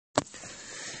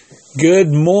Good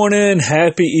morning,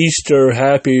 happy Easter,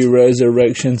 happy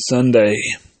Resurrection Sunday.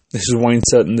 This is Wayne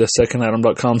Sutton,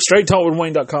 thesecondadam.com,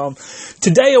 straighttalkwithwayne.com.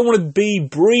 Today I want to be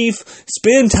brief,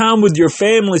 spend time with your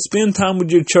family, spend time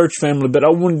with your church family, but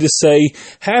I wanted to say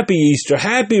happy Easter,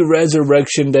 happy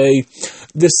Resurrection Day.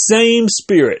 The same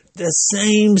Spirit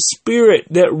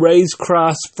that raised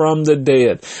Christ from the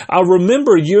dead. I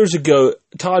remember years ago,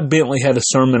 Todd Bentley had a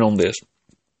sermon on this.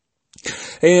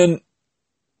 And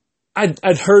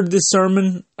I'd heard this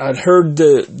sermon, I'd heard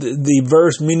the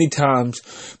verse many times,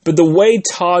 but the way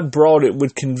Todd brought it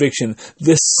with conviction,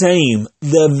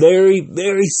 the very,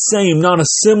 very same, not a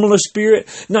similar Spirit,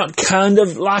 not kind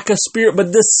of like a Spirit,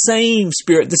 but the same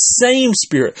Spirit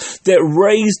that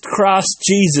raised Christ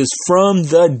Jesus from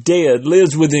the dead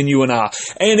lives within you and I,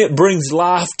 and it brings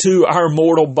life to our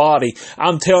mortal body.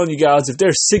 I'm telling you guys, if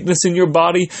there's sickness in your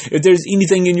body, if there's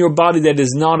anything in your body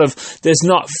that's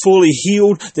not fully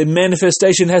healed, that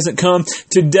manifestation hasn't come,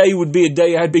 today would be a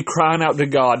day I'd be crying out to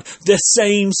God. The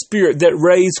same Spirit that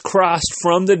raised Christ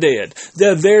from the dead,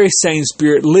 the very same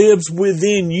Spirit lives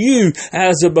within you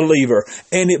as a believer,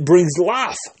 and it brings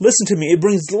life. Listen to me, it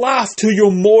brings life to your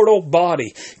mortal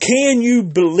body. Can you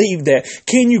believe that?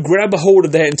 Can you grab a hold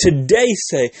of that and today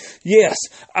say, yes,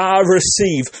 I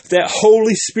receive that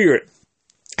Holy Spirit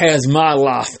as my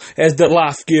life, as the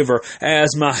life giver,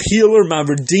 as my healer, my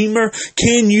redeemer?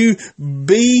 Can you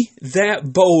be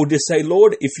that bold to say,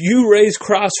 Lord, if you raise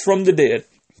Christ from the dead,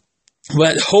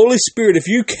 but Holy Spirit, if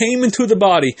you came into the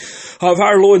body of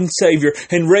our Lord and Savior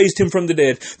and raised Him from the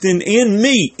dead, then in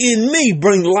me,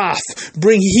 bring life,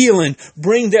 bring healing,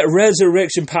 bring that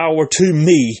resurrection power to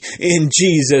me in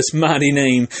Jesus' mighty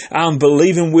name. I'm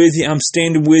believing with you. I'm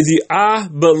standing with you. I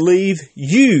believe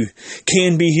you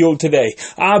can be healed today.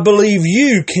 I believe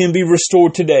you can be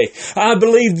restored today. I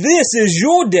believe this is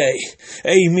your day.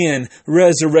 Amen.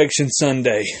 Resurrection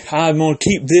Sunday. I'm going to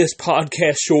keep this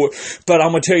podcast short, but I'm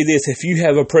going to tell you this. If you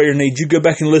have a prayer need, you go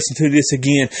back and listen to this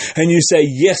again and you say,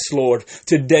 yes, Lord,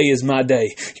 today is my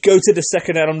day. Go to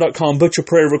thesecondadam.com, put your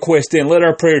prayer request in. Let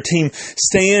our prayer team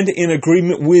stand in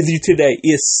agreement with you today.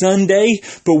 It's Sunday,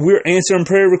 but we're answering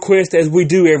prayer requests as we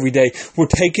do every day. We're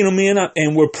taking them in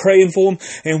and we're praying for them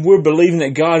and we're believing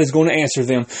that God is going to answer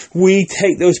them. We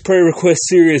take those prayer requests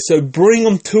serious. So bring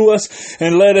them to us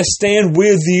and let us stand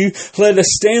with you. Let us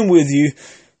stand with you.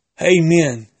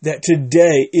 Amen. That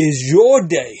today is your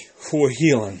day for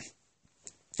healing.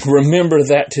 Remember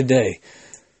that today.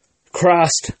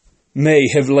 Christ may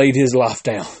have laid His life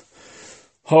down.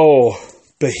 Oh,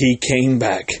 but He came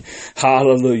back.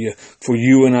 Hallelujah. For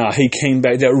you and I. He came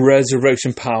back. That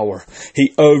resurrection power.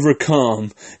 He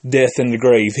overcome death and the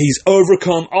grave. He's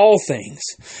overcome all things.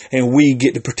 And we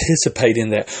get to participate in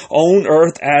that on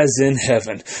earth as in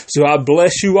heaven. So I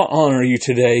bless you. I honor you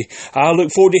today. I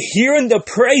look forward to hearing the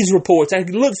praise reports. I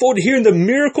look forward to hearing the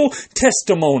miracle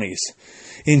testimonies.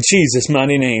 In Jesus'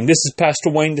 mighty name. This is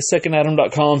Pastor Wayne,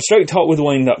 thesecondadam.com,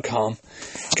 straighttalkwithwayne.com.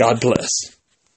 God bless.